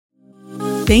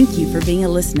Thank you for being a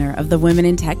listener of the Women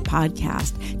in Tech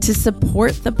podcast. To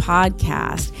support the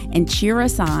podcast and cheer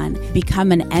us on,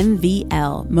 become an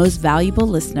MVL, Most Valuable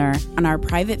Listener, on our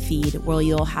private feed where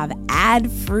you'll have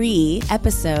ad-free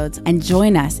episodes and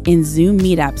join us in Zoom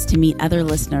meetups to meet other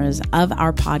listeners of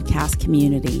our podcast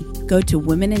community. Go to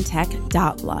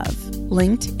womenintech.love,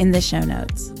 linked in the show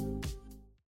notes.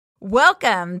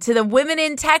 Welcome to the Women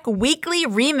in Tech Weekly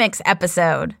Remix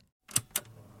episode.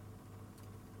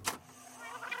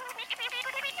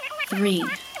 3,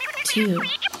 2,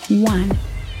 1.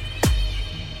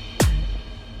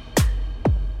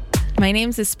 My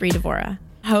name's Espree Devora,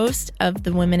 host of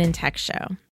the Women in Tech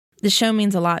Show. The show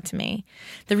means a lot to me.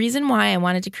 The reason why I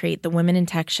wanted to create the Women in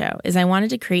Tech Show is I wanted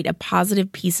to create a positive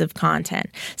piece of content,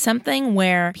 something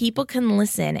where people can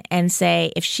listen and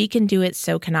say, if she can do it,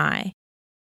 so can I.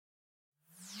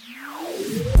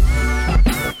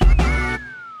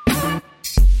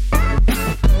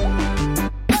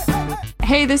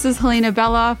 Hey, this is Helena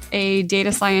Beloff, a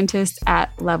data scientist at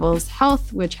Levels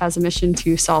Health, which has a mission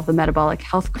to solve the metabolic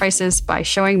health crisis by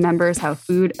showing members how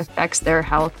food affects their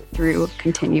health through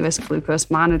continuous glucose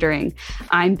monitoring.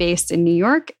 I'm based in New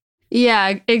York.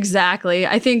 Yeah, exactly.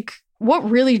 I think what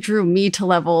really drew me to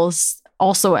Levels,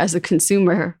 also as a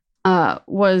consumer,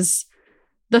 was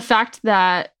the fact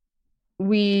that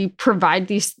we provide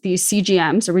these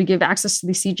CGMs, or we give access to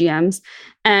these CGMs,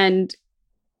 and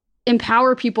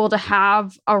empower people to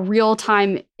have a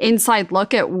real-time inside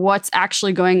look at what's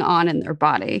actually going on in their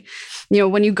body. You know,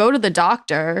 when you go to the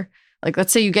doctor, like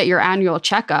let's say you get your annual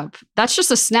checkup, that's just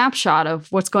a snapshot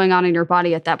of what's going on in your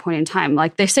body at that point in time.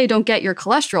 Like they say, don't get your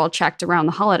cholesterol checked around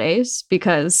the holidays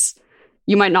because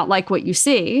you might not like what you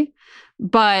see.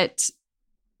 But,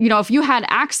 you know, if you had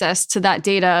access to that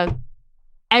data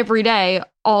every day,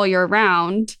 all year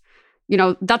round, you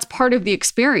know, that's part of the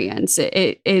experience.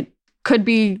 It could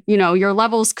be, you know, your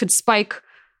levels could spike,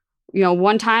 you know,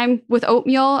 one time with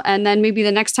oatmeal, and then maybe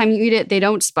the next time you eat it, they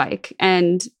don't spike.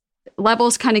 And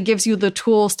Levels kind of gives you the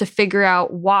tools to figure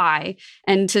out why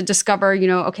and to discover, you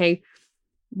know, okay,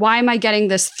 why am I getting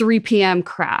this 3 p.m.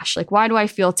 crash? Like, why do I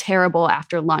feel terrible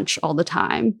after lunch all the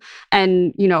time?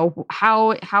 And, you know,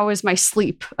 how is my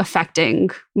sleep affecting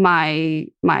my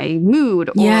mood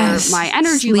or my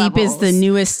energy levels? Sleep is the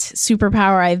newest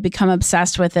superpower. I've become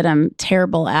obsessed with it. I'm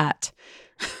terrible at.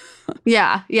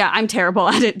 Yeah, I'm terrible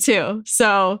at it too.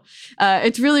 So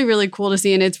it's really, really cool to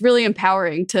see. And it's really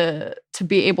empowering to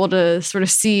be able to sort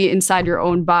of see inside your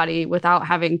own body without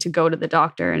having to go to the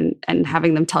doctor and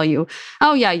having them tell you,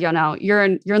 oh yeah, you know, you're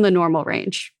in the normal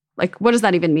range. Like, what does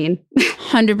that even mean?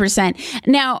 100%.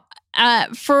 Now,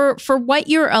 for what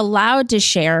you're allowed to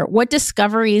share, what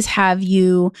discoveries have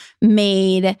you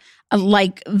made?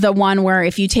 Like the one where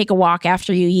if you take a walk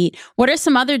after you eat, what are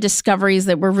some other discoveries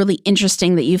that were really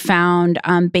interesting that you found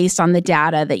based on the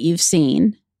data that you've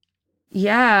seen?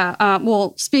 Yeah.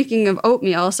 Well, speaking of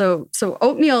oatmeal, so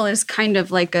oatmeal is kind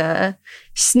of like a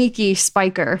sneaky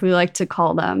spiker, we like to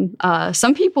call them.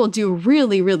 Some people do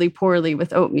really, really poorly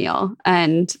with oatmeal,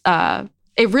 and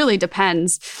it really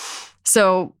depends.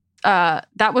 So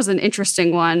that was an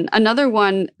interesting one. Another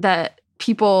one that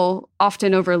people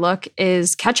often overlook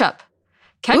is ketchup.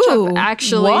 Ketchup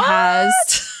actually has,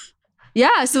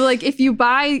 yeah. So like if you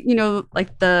buy, you know,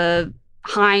 like the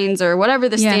Heinz or whatever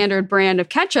the standard brand of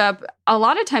ketchup, a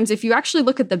lot of times if you actually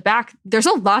look at the back, there's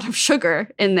a lot of sugar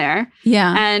in there.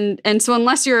 Yeah. And so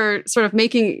unless you're sort of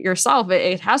making it yourself,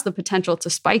 it has the potential to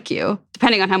spike you,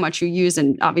 depending on how much you use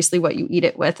and obviously what you eat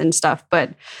it with and stuff.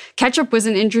 But ketchup was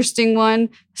an interesting one.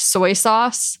 Soy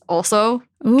sauce also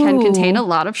can contain a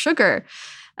lot of sugar.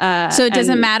 So it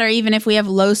doesn't matter even if we have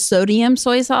low sodium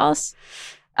soy sauce?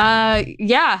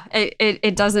 Yeah,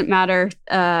 it doesn't matter.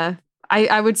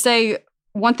 I would say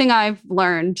one thing I've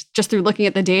learned just through looking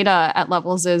at the data at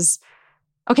Levels is,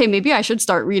 okay, maybe I should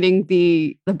start reading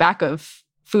the back of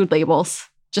food labels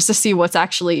just to see what's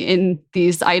actually in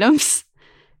these items,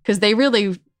 because they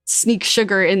really sneak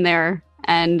sugar in there,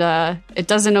 and it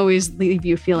doesn't always leave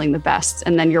you feeling the best,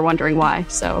 and then you're wondering why.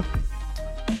 So.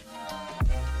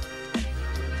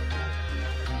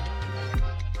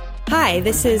 Hi,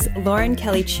 this is Lauren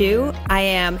Kelly Chu. I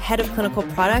am head of clinical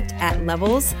product at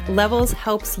Levels. Levels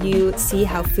helps you see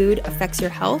how food affects your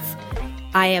health.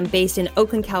 I am based in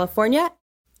Oakland, California.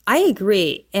 I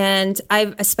agree. And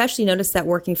I've especially noticed that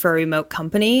working for a remote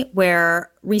company where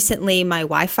recently my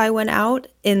Wi-Fi went out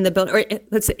in the building, or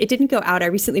it didn't go out. I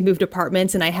recently moved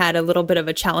apartments and I had a little bit of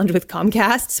a challenge with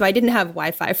Comcast. So I didn't have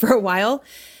Wi-Fi for a while.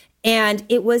 And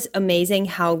it was amazing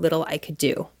how little I could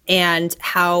do and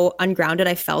how ungrounded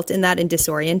I felt in that and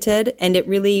disoriented. And it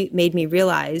really made me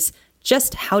realize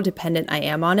just how dependent I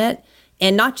am on it.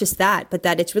 And not just that, but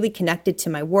that it's really connected to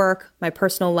my work, my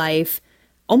personal life,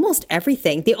 almost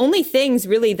everything. The only things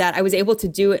really that I was able to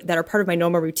do that are part of my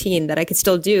normal routine that I could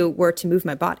still do were to move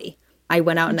my body. I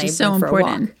went out and I went for a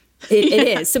walk.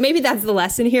 It is. So maybe that's the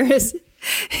lesson here is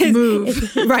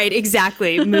move. Right,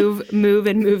 exactly. Move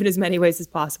in as many ways as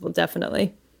possible.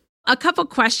 Definitely. A couple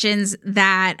questions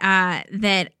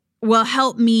that will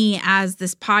help me as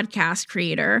this podcast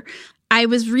creator. I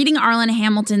was reading Arlen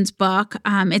Hamilton's book.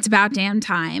 It's about damn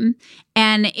time,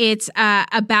 and it's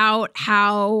about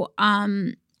how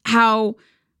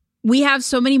we have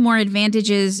so many more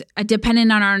advantages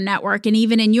dependent on our network. And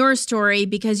even in your story,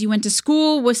 because you went to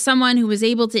school with someone who was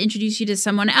able to introduce you to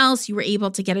someone else, you were able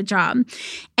to get a job.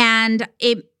 And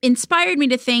it inspired me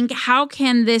to think, how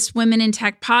can this Women in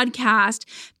Tech podcast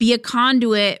be a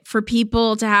conduit for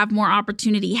people to have more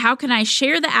opportunity? How can I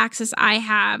share the access I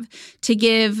have to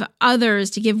give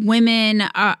others, to give women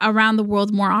around the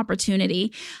world more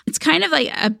opportunity? It's kind of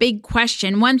like a big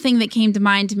question. One thing that came to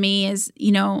mind to me is,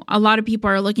 a lot of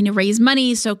people are looking to raise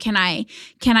money. So can I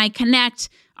connect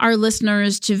our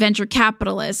listeners to venture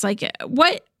capitalists? Like,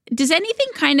 what does anything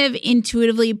kind of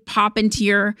intuitively pop into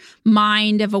your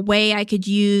mind of a way I could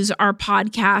use our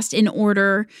podcast in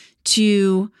order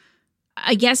to,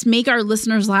 I guess, make our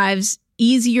listeners' lives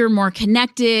easier, more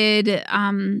connected,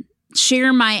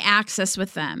 share my access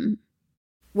with them?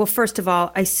 Well, first of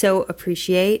all, I so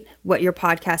appreciate what your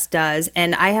podcast does.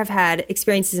 And I have had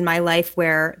experiences in my life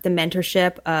where the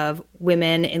mentorship of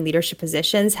women in leadership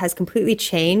positions has completely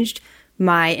changed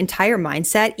my entire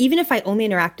mindset, even if I only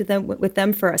interacted with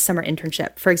them for a summer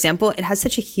internship. For example, it has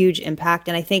such a huge impact.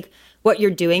 And I think what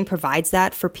you're doing provides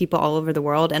that for people all over the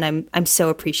world. And I'm so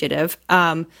appreciative.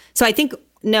 So I think,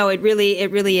 no, it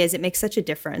really is. It makes such a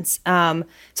difference. So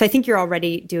I think you're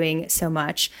already doing so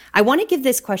much. I want to give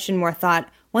this question more thought.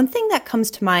 One thing that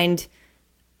comes to mind,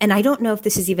 and I don't know if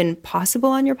this is even possible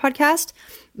on your podcast,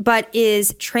 but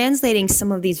is translating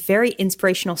some of these very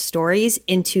inspirational stories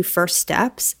into first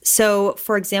steps. So,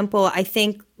 for example, I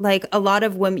think like a lot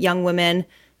of young women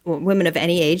of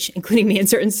any age, including me in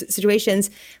certain situations,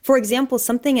 for example,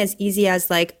 something as easy as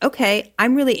like, okay,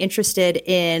 I'm really interested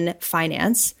in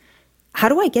finance. How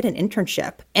do I get an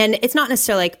internship? And it's not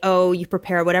necessarily like, oh, you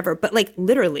prepare whatever, but like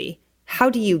literally, how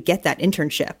do you get that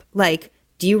internship? Like,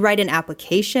 do you write an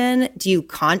application? Do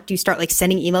you start like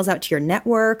sending emails out to your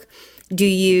network? Do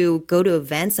you go to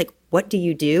events? Like, what do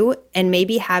you do? And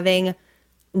maybe having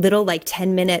little like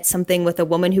 10-minute something with a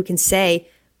woman who can say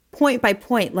point by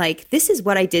point, like, this is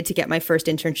what I did to get my first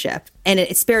internship. And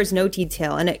it spares no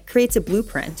detail, and it creates a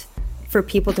blueprint for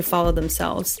people to follow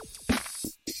themselves.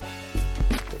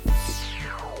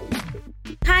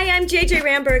 Hi, I'm JJ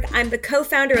Ramberg. I'm the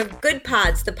co-founder of Good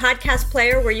Pods, the podcast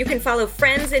player where you can follow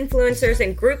friends, influencers,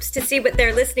 and groups to see what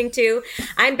they're listening to.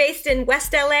 I'm based in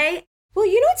West LA. Well,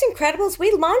 you know what's incredible is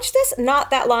we launched this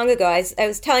not that long ago. I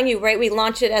was telling you, right, we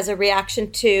launched it as a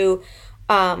reaction to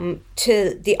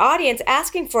the audience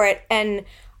asking for it. And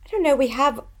I don't know, we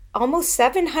have almost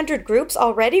 700 groups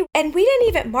already, and we didn't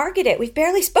even market it. We've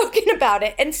barely spoken about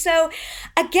it. And so,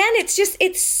 again,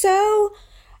 it's so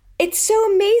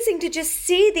amazing to just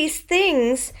see these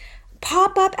things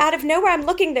pop up out of nowhere. I'm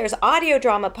looking, there's audio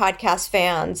drama podcast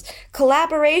fans,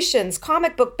 collaborations,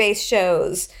 comic book based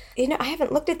shows. I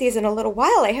haven't looked at these in a little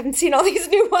while. I haven't seen all these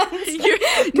new ones.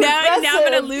 Now I'm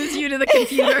going to lose you to the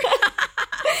computer.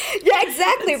 Yeah,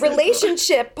 exactly.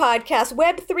 Relationship podcast,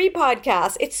 Web3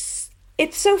 podcast.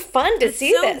 It's so fun to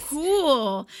see this. That's so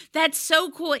cool. That's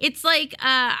so cool. It's like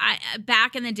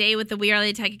back in the day with the We Are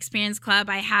LA Tech Experience Club,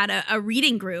 I had a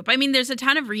reading group. I mean, there's a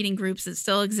ton of reading groups that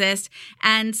still exist.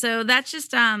 And so that's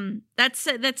just,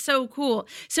 that's so cool.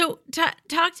 So talk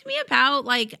to me about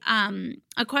like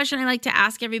a question I like to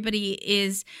ask everybody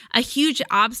is a huge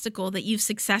obstacle that you've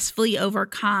successfully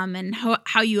overcome and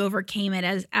how you overcame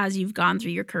it as you've gone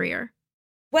through your career.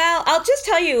 Well, I'll just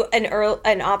tell you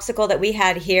an obstacle that we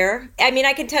had here. I mean,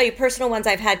 I can tell you personal ones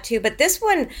I've had too, but this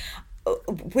one,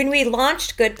 when we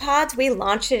launched Good Pods, we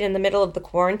launched it in the middle of the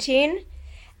quarantine.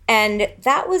 And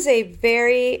that was a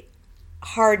very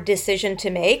hard decision to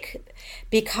make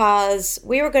because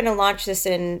we were going to launch this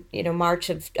in, March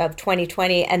of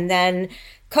 2020. And then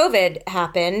COVID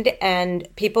happened and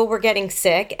people were getting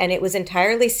sick and it was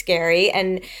entirely scary.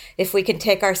 And if we can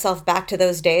take ourselves back to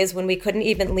those days when we couldn't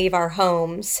even leave our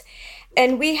homes.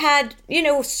 And we had,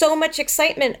 so much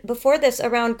excitement before this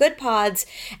around Good Pods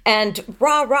and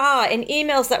rah, and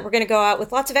emails that were going to go out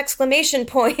with lots of exclamation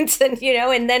points and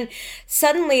then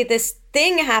suddenly this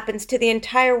thing happens to the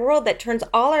entire world that turns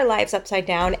all our lives upside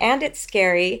down and it's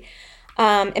scary.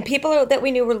 And people that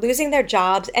we knew were losing their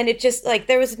jobs. And it just like,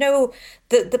 there was no,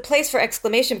 the place for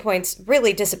exclamation points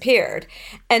really disappeared.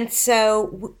 And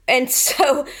so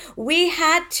we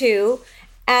had to,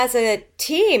 as a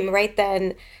team right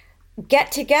then,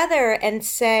 get together and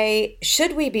say,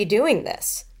 should we be doing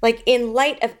this? Like, in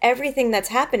light of everything that's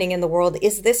happening in the world,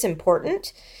 is this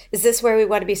important? Is this where we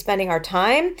want to be spending our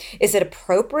time? Is it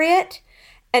appropriate?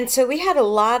 And so we had a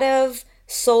lot of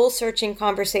soul-searching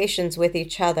conversations with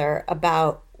each other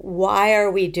about, why are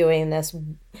we doing this?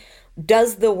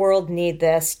 Does the world need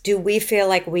this? Do we feel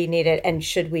like we need it? And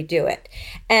should we do it?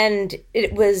 And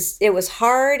it was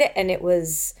hard, and it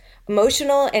was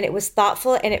emotional, and it was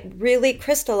thoughtful, and it really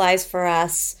crystallized for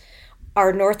us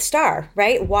our North Star,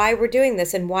 right? Why we're doing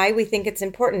this, and why we think it's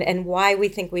important, and why we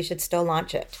think we should still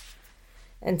launch it.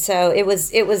 And so it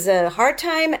was a hard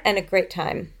time and a great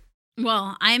time.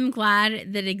 Well, I'm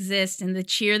glad that it exists, and the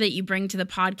cheer that you bring to the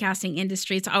podcasting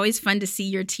industry. It's always fun to see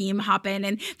your team hop in,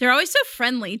 and they're always so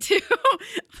friendly too.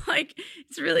 Like,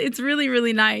 it's really,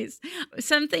 really nice.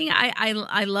 Something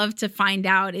I love to find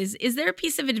out is there a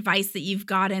piece of advice that you've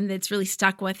gotten that's really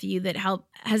stuck with you that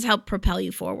has helped propel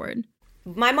you forward?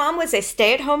 My mom was a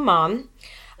stay-at-home mom.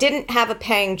 Didn't have a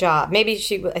paying job. I think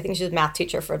she was a math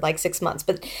teacher for like 6 months,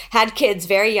 but had kids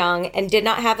very young and did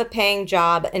not have a paying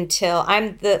job until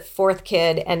I'm the fourth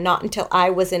kid, and not until I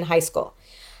was in high school.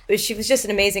 She was just an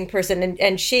amazing person,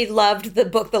 and she loved the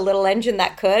book, The Little Engine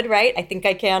That Could, right? I think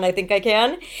I can.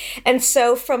 And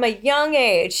so from a young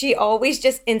age, she always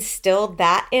just instilled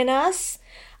that in us.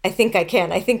 I think I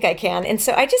can. And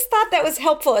so I just thought that was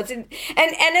helpful. And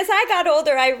as I got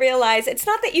older, I realized it's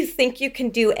not that you think you can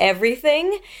do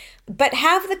everything, but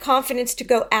have the confidence to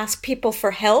go ask people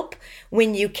for help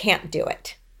when you can't do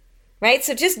it, right?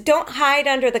 So just don't hide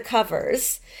under the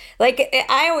covers. Like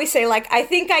I always say, like, I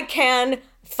think I can,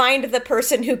 find the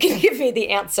person who can give me the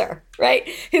answer, right?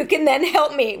 Who can then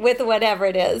help me with whatever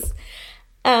it is.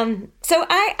 So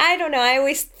I don't know. I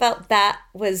always felt that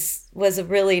was a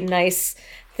really nice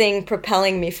thing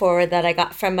propelling me forward that I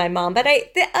got from my mom. But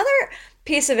the other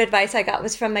piece of advice I got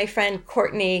was from my friend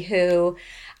Courtney, who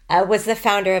was the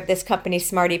founder of this company,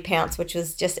 Smarty Pants, which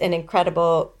was just an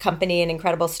incredible company, an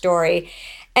incredible story.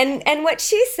 And what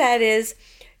she said is,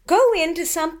 go into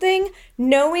something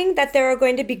knowing that there are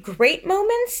going to be great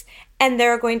moments and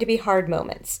there are going to be hard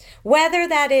moments. Whether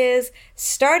that is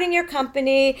starting your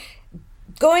company,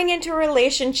 going into a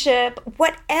relationship,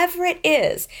 whatever it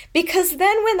is. Because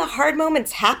then when the hard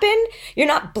moments happen, you're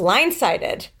not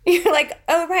blindsided. You're like,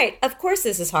 oh, right, of course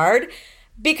this is hard,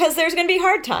 because there's going to be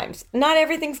hard times. Not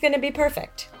everything's going to be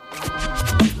perfect.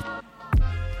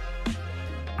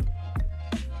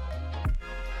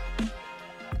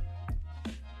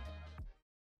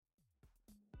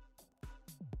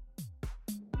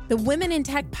 The Women in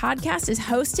Tech podcast is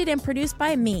hosted and produced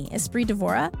by me, Espree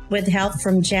Devora, with help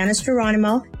from Janice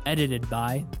Geronimo. Edited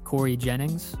by Corey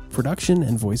Jennings. Production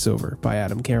and voiceover by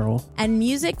Adam Carroll. And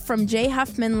music from Jay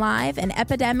Huffman Live and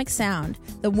Epidemic Sound.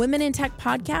 The Women in Tech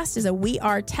podcast is a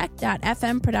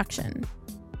wearetech.fm production.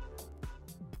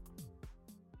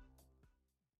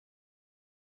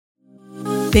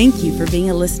 Thank you for being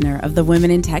a listener of the Women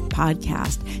in Tech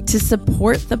podcast. To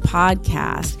support the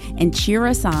podcast and cheer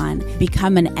us on,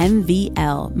 become an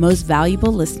MVL, Most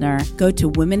Valuable Listener, go to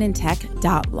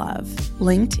womenintech.love,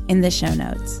 linked in the show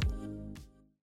notes.